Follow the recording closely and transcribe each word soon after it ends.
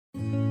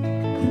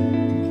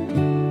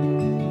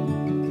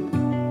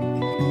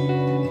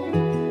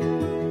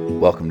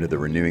Welcome to the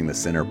Renewing the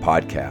Center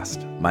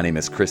podcast. My name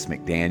is Chris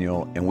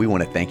McDaniel, and we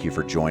want to thank you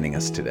for joining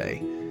us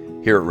today.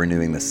 Here at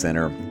Renewing the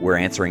Center, we're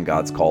answering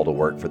God's call to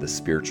work for the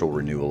spiritual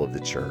renewal of the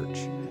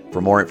church.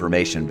 For more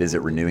information,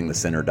 visit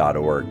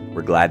renewingthecenter.org.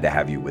 We're glad to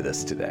have you with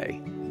us today.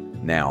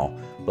 Now,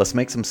 let's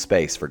make some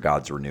space for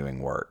God's renewing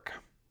work.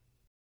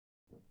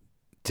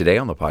 Today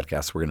on the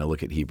podcast, we're going to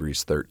look at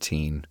Hebrews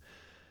 13.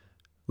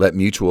 Let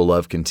mutual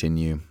love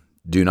continue.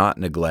 Do not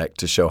neglect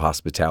to show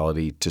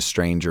hospitality to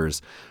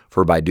strangers,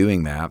 for by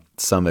doing that,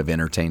 some have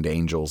entertained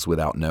angels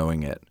without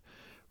knowing it.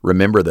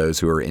 Remember those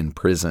who are in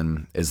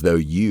prison as though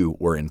you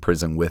were in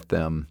prison with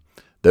them,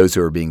 those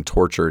who are being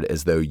tortured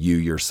as though you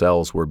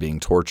yourselves were being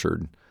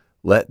tortured.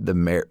 Let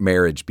the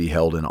marriage be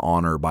held in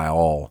honor by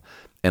all,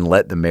 and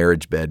let the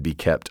marriage bed be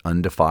kept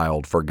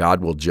undefiled, for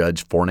God will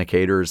judge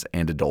fornicators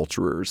and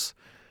adulterers.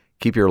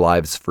 Keep your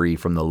lives free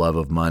from the love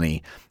of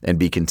money and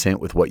be content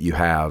with what you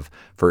have.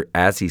 For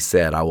as he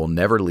said, I will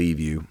never leave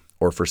you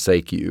or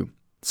forsake you.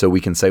 So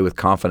we can say with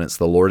confidence,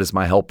 the Lord is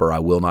my helper. I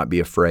will not be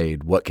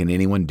afraid. What can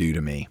anyone do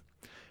to me?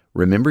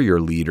 Remember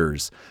your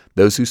leaders,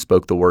 those who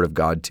spoke the word of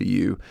God to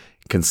you.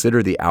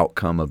 Consider the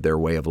outcome of their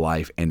way of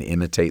life and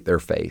imitate their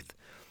faith.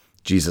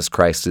 Jesus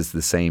Christ is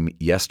the same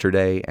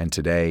yesterday and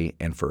today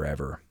and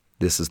forever.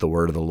 This is the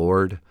word of the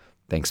Lord.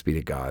 Thanks be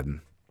to God.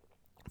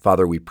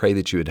 Father, we pray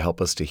that you would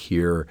help us to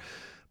hear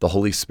the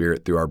Holy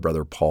Spirit through our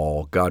brother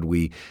Paul. God,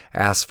 we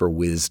ask for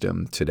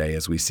wisdom today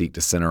as we seek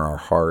to center our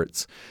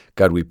hearts.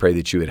 God, we pray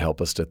that you would help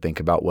us to think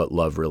about what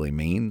love really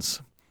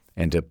means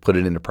and to put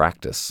it into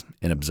practice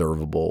in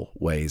observable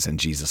ways. In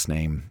Jesus'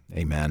 name,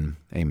 amen.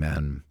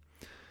 Amen.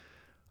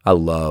 I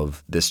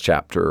love this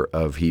chapter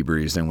of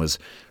Hebrews and was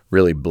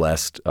really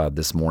blessed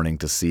this morning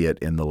to see it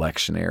in the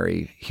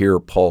lectionary. Here,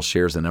 Paul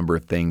shares a number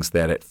of things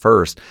that at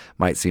first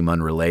might seem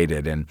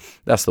unrelated, and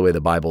that's the way the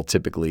Bible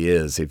typically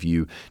is. If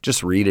you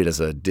just read it as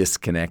a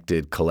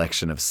disconnected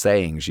collection of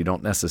sayings, you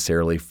don't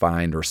necessarily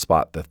find or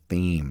spot the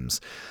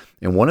themes.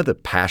 And one of the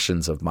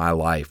passions of my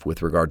life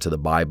with regard to the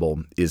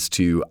Bible is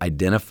to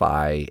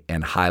identify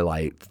and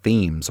highlight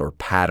themes or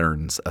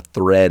patterns, a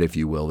thread, if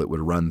you will, that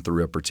would run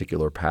through a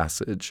particular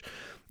passage.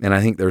 And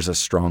I think there's a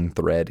strong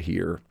thread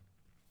here.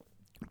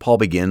 Paul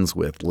begins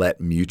with, let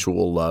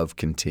mutual love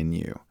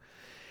continue.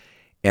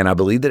 And I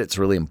believe that it's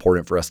really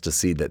important for us to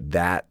see that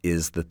that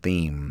is the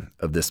theme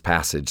of this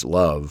passage,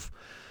 love.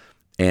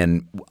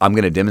 And I'm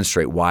going to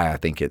demonstrate why I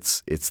think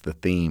it's the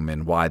theme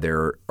and why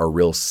there's a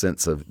real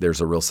sense of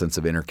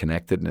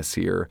interconnectedness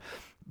here.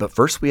 But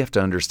first we have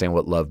to understand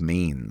what love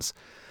means.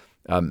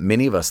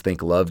 Many of us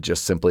think love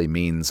just simply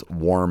means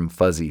warm,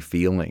 fuzzy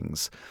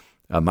feelings.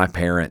 My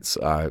parents,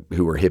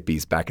 who were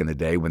hippies back in the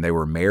day, when they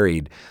were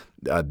married,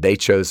 they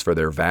chose for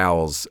their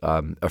vows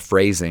a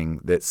phrasing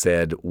that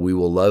said, we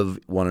will love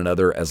one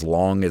another as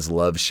long as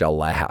love shall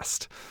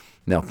last.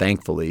 Now,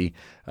 thankfully,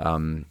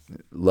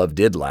 love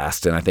did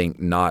last, and I think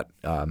not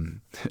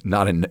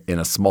in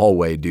a small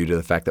way due to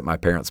the fact that my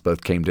parents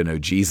both came to know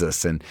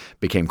Jesus and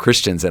became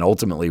Christians and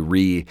ultimately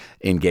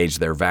re-engaged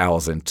their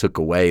vows and took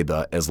away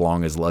the as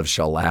long as love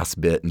shall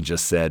last bit and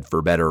just said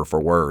for better or for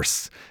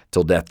worse,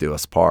 till death do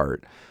us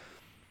part.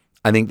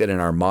 I think that in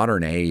our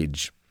modern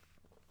age,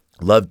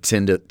 love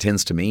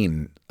tends to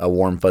mean a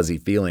warm, fuzzy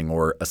feeling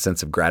or a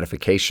sense of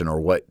gratification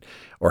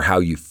or how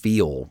you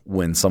feel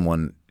when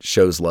someone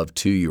shows love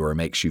to you or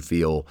makes you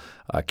feel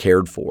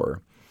cared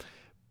for.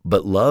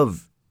 But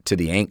love to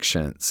the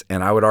ancients,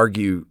 and I would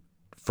argue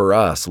for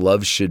us,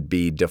 love should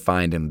be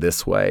defined in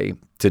this way,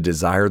 to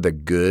desire the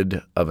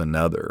good of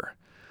another.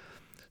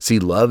 See,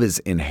 love is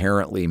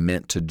inherently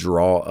meant to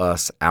draw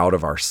us out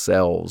of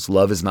ourselves.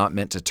 Love is not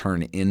meant to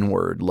turn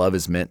inward. Love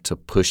is meant to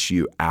push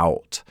you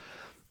out,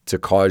 to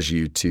cause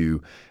you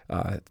to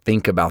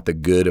think about the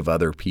good of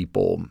other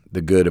people,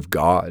 the good of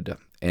God,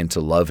 and to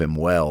love Him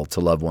well, to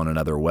love one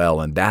another well.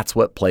 And that's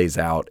what plays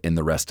out in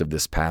the rest of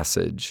this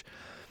passage.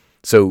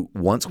 So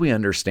once we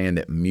understand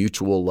that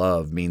mutual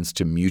love means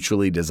to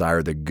mutually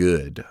desire the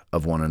good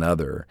of one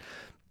another,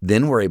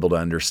 then we're able to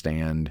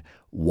understand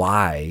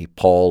why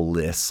Paul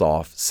lists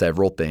off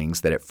several things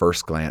that at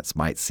first glance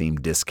might seem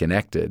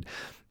disconnected.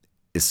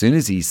 As soon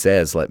as he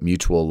says, let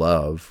mutual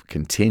love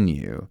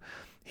continue,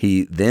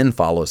 he then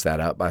follows that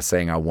up by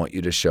saying, I want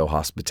you to show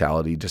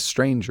hospitality to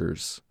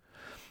strangers.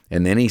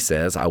 And then he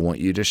says, I want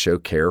you to show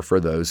care for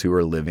those who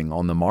are living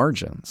on the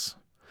margins.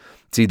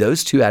 See,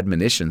 those two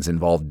admonitions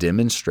involve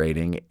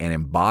demonstrating and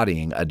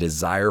embodying a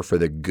desire for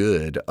the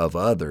good of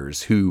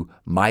others who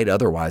might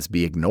otherwise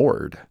be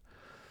ignored.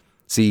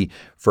 See,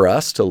 for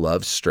us to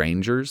love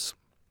strangers,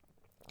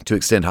 to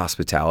extend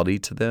hospitality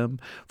to them,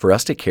 for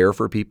us to care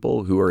for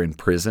people who are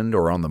imprisoned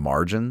or on the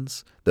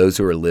margins, those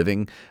who are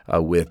living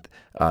with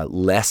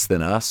less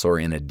than us or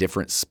in a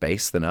different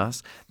space than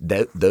us,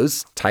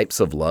 those types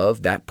of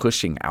love, that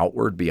pushing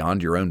outward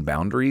beyond your own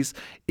boundaries,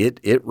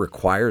 it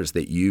requires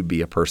that you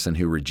be a person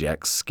who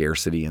rejects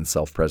scarcity and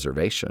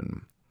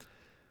self-preservation.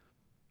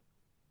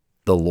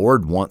 The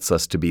Lord wants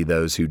us to be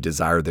those who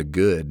desire the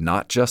good,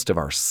 not just of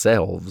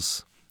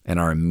ourselves and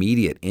our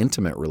immediate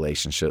intimate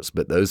relationships,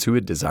 but those who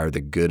would desire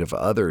the good of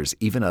others,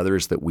 even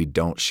others that we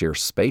don't share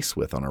space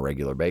with on a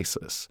regular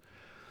basis.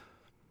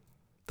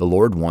 The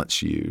Lord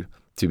wants you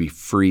to be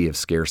free of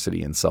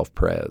scarcity and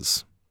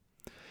self-pres.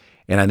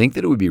 And I think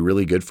that it would be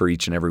really good for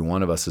each and every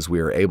one of us as we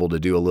are able to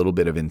do a little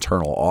bit of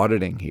internal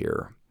auditing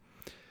here.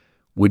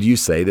 Would you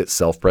say that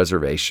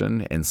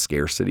self-preservation and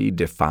scarcity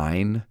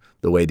define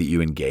the way that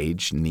you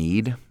engage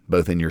need,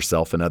 both in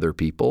yourself and other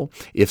people?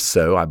 If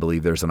so, I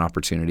believe there's an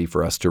opportunity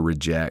for us to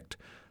reject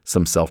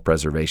some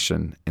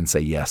self-preservation and say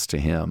yes to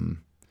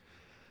Him.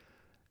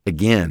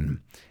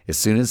 Again, as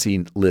soon as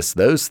he lists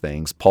those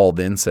things, Paul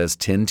then says,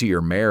 tend to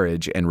your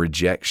marriage and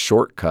reject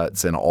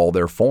shortcuts in all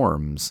their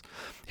forms.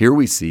 Here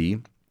we see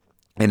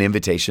an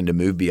invitation to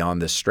move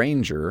beyond the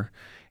stranger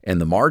and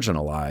the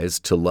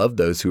marginalized to love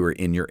those who are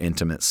in your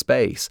intimate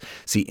space.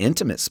 See,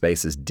 intimate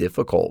space is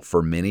difficult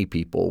for many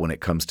people when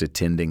it comes to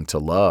tending to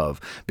love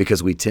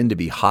because we tend to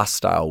be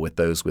hostile with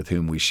those with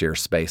whom we share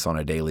space on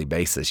a daily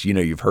basis. You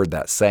know, you've heard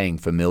that saying,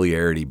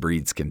 familiarity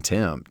breeds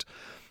contempt.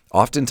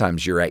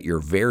 Oftentimes you're at your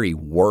very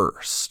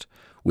worst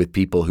with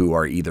people who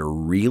are either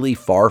really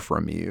far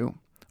from you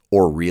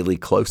or really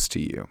close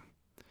to you.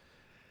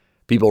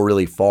 People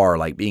really far,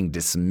 like being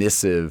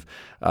dismissive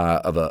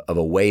of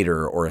a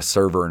waiter or a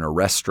server in a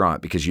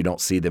restaurant because you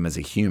don't see them as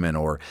a human,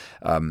 or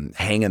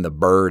hanging the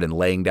bird and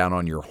laying down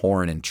on your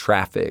horn in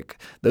traffic.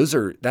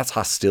 That's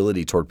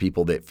hostility toward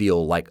people that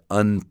feel like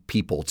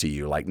unpeople to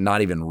you, like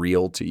not even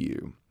real to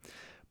you.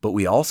 But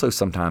we also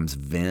sometimes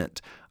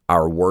vent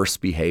our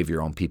worst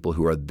behavior on people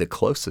who are the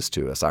closest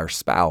to us, our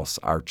spouse,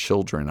 our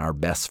children, our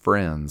best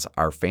friends,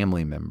 our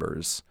family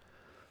members.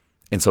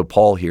 And so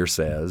Paul here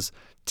says,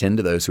 tend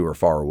to those who are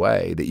far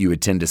away, that you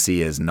would tend to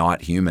see as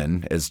not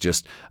human, as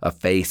just a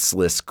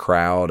faceless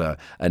crowd,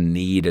 a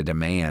need, a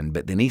demand.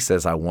 But then he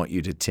says, I want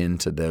you to tend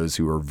to those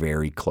who are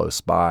very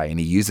close by. And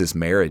he uses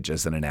marriage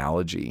as an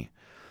analogy,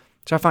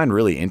 which I find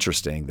really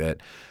interesting that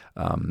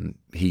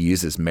he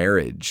uses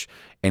marriage.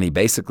 And he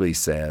basically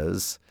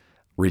says,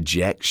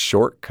 reject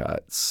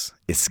shortcuts,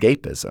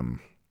 escapism.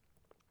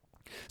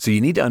 So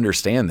you need to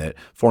understand that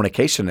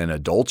fornication and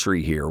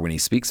adultery here, when he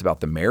speaks about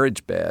the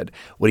marriage bed,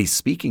 what he's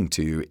speaking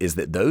to is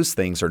that those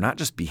things are not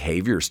just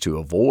behaviors to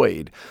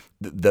avoid.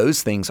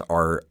 Those things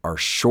are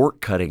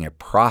shortcutting a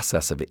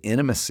process of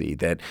intimacy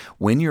that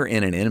when you're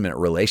in an intimate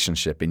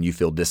relationship and you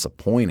feel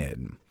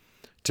disappointed,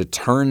 to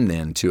turn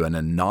then to an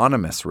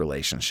anonymous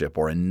relationship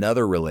or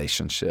another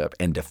relationship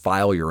and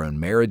defile your own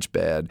marriage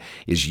bed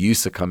is you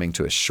succumbing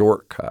to a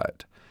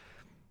shortcut,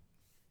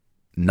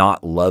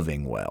 not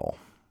loving well.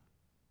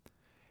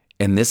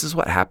 And this is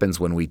what happens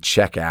when we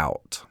check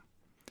out.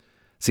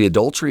 See,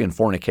 adultery and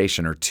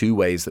fornication are two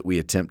ways that we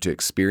attempt to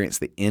experience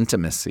the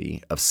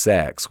intimacy of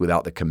sex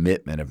without the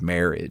commitment of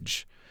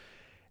marriage.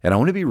 And I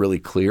want to be really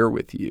clear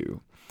with you.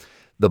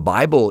 The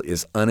Bible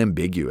is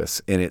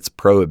unambiguous in its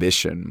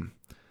prohibition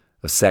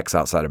of sex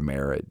outside of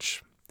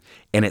marriage.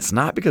 And it's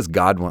not because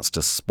God wants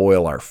to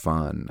spoil our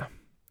fun.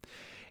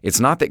 It's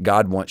not that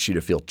God wants you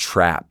to feel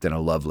trapped in a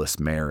loveless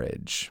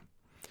marriage.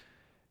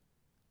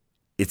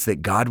 It's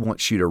that God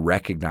wants you to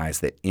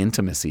recognize that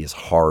intimacy is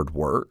hard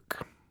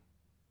work.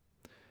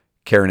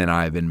 Karen and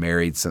I have been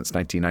married since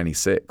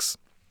 1996.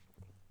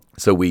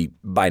 So we,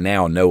 by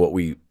now, know what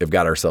we have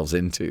got ourselves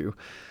into.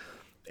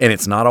 And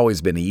it's not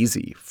always been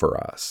easy for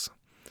us.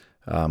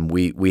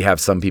 We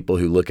have some people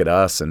who look at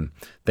us and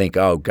think,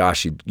 oh,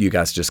 gosh, you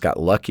guys just got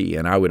lucky.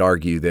 And I would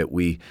argue that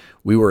we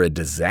were a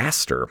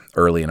disaster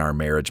early in our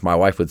marriage. My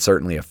wife would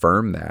certainly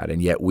affirm that, and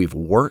yet we've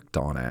worked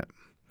on it.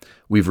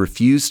 We've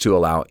refused to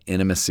allow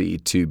intimacy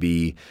to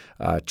be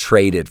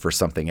traded for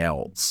something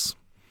else.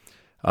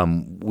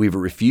 We've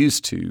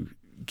refused to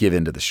give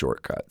into the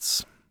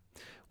shortcuts.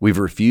 We've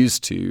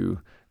refused to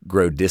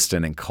grow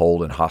distant and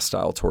cold and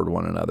hostile toward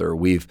one another.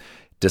 We've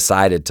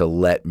decided to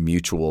let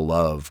mutual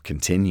love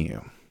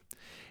continue.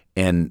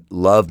 And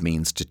love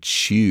means to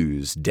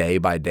choose day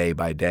by day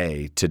by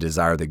day to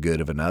desire the good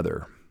of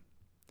another.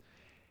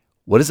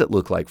 What does it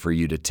look like for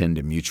you to tend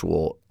to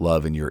mutual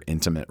love in your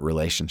intimate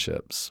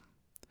relationships?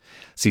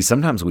 See,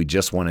 sometimes we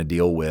just want to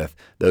deal with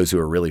those who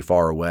are really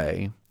far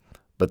away,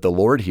 but the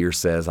Lord here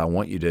says, I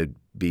want you to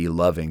be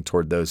loving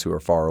toward those who are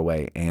far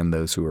away and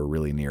those who are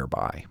really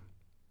nearby.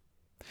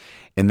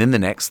 And then the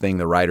next thing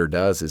the writer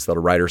does is the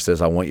writer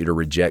says, I want you to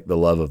reject the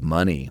love of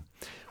money,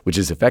 which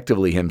is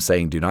effectively him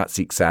saying, do not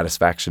seek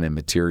satisfaction in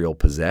material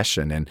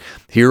possession. And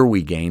here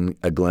we gain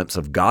a glimpse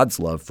of God's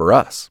love for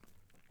us.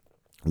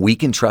 We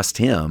can trust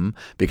Him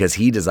because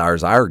He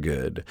desires our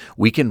good.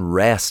 We can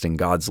rest in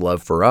God's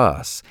love for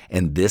us,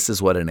 and this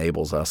is what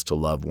enables us to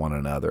love one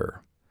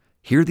another.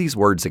 Hear these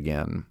words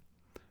again.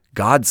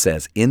 God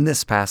says in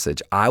this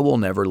passage, I will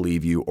never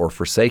leave you or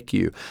forsake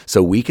you.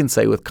 So we can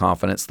say with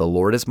confidence, the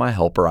Lord is my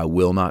helper. I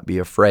will not be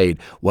afraid.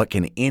 What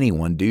can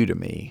anyone do to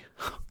me?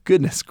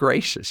 Goodness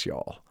gracious,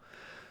 y'all.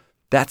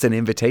 That's an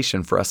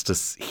invitation for us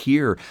to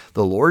hear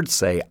the Lord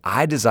say,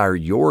 I desire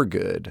your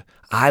good.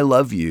 I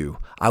love you.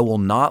 I will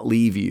not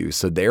leave you.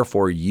 So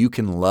therefore you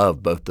can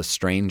love both the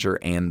stranger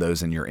and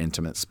those in your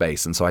intimate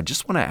space. And so I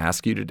just want to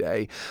ask you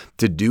today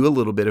to do a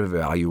little bit of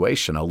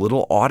evaluation, a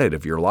little audit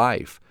of your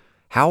life.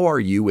 How are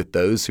you with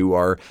those who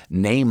are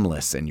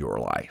nameless in your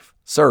life?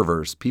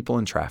 Servers, people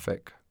in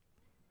traffic,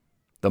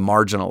 the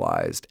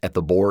marginalized at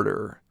the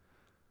border,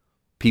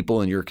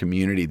 people in your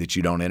community that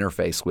you don't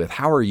interface with.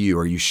 How are you?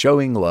 Are you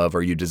showing love?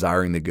 Are you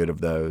desiring the good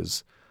of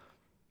those?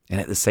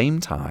 And at the same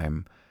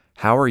time,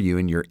 how are you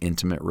in your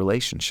intimate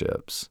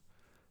relationships?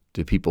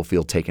 Do people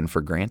feel taken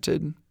for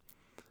granted?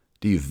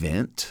 Do you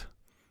vent?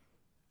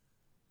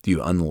 Do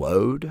you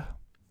unload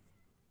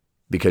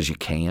because you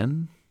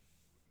can?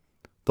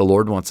 The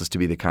Lord wants us to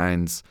be the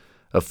kinds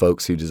of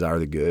folks who desire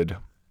the good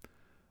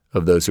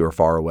of those who are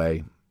far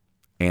away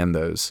and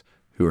those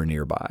who are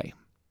nearby.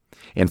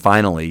 And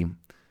finally,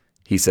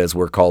 he says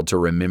we're called to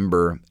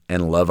remember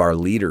and love our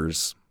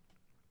leaders.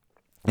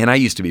 And I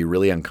used to be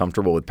really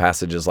uncomfortable with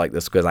passages like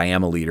this because I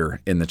am a leader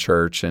in the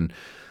church. And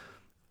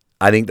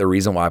I think the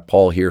reason why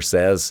Paul here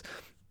says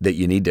that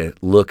you need to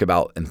look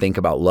about and think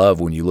about love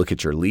when you look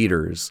at your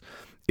leaders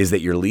is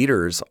that your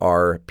leaders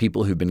are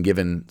people who've been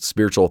given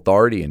spiritual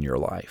authority in your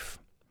life.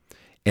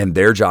 And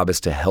their job is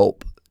to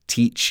help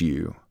teach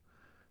you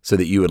so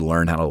that you would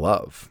learn how to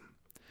love.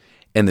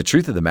 And the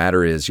truth of the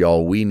matter is,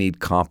 y'all, we need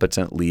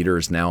competent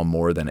leaders now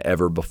more than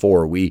ever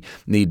before. We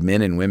need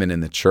men and women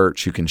in the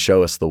church who can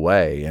show us the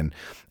way. And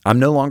I'm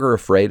no longer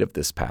afraid of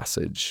this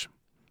passage.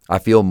 I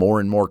feel more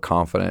and more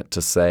confident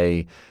to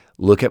say,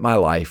 look at my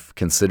life,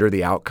 consider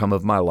the outcome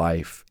of my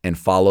life, and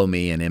follow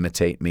me and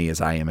imitate me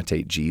as I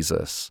imitate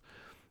Jesus.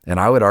 And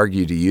I would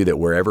argue to you that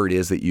wherever it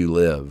is that you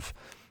live,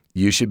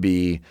 you should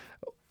be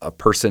a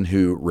person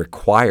who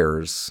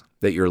requires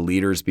that your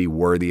leaders be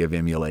worthy of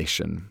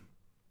emulation.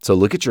 So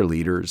look at your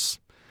leaders.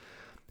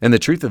 And the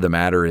truth of the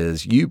matter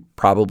is you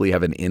probably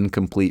have an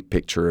incomplete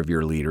picture of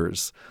your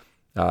leaders.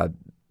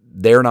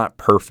 They're not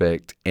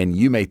perfect, and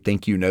you may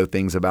think you know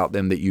things about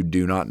them that you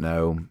do not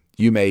know.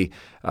 You may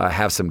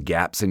have some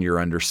gaps in your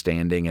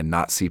understanding and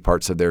not see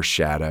parts of their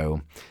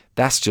shadow.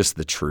 That's just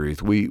the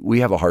truth. We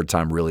have a hard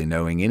time really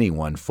knowing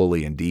anyone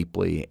fully and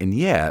deeply, and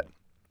yet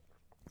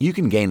you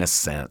can gain a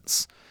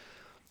sense.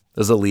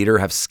 Does a leader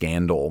have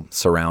scandal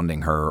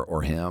surrounding her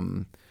or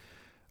him?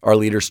 Are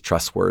leaders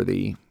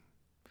trustworthy?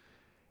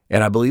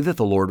 And I believe that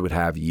the Lord would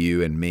have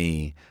you and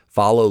me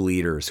follow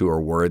leaders who are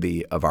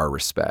worthy of our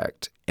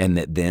respect, and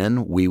that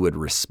then we would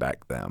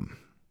respect them.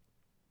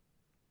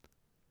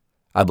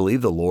 I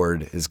believe the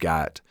Lord has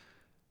got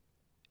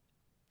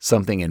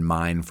something in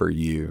mind for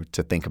you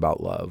to think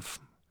about love,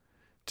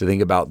 to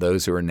think about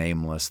those who are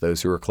nameless,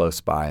 those who are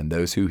close by, and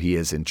those who he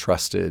has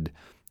entrusted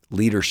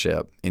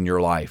leadership in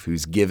your life,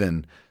 who's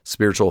given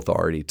spiritual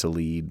authority to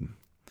lead.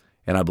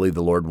 And I believe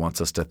the Lord wants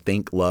us to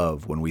think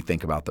love when we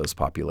think about those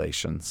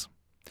populations.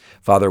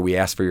 Father, we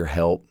ask for your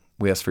help.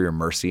 We ask for your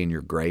mercy and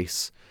your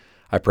grace.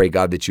 I pray,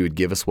 God, that you would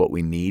give us what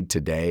we need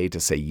today to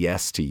say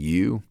yes to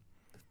you.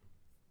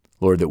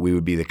 Lord, that we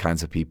would be the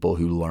kinds of people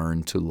who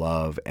learn to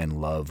love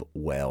and love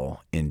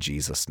well. In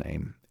Jesus'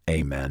 name,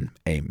 amen.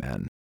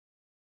 Amen.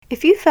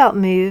 If you felt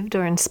moved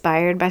or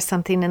inspired by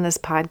something in this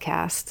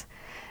podcast,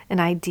 an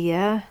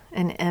idea,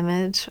 an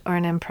image, or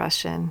an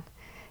impression,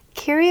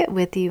 carry it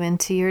with you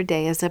into your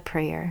day as a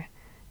prayer,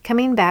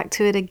 coming back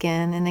to it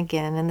again and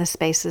again in the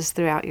spaces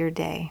throughout your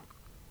day.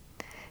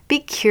 Be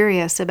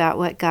curious about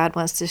what God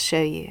wants to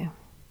show you.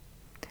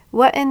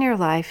 What in your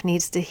life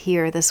needs to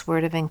hear this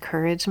word of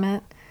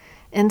encouragement,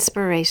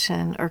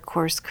 inspiration, or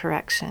course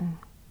correction?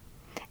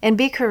 And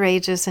be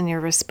courageous in your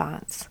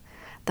response.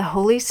 The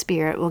Holy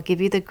Spirit will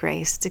give you the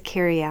grace to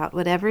carry out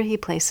whatever He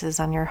places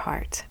on your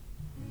heart.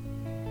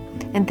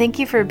 And thank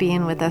you for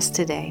being with us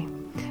today.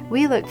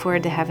 We look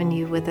forward to having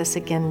you with us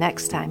again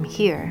next time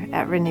here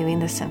at Renewing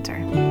the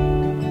Center.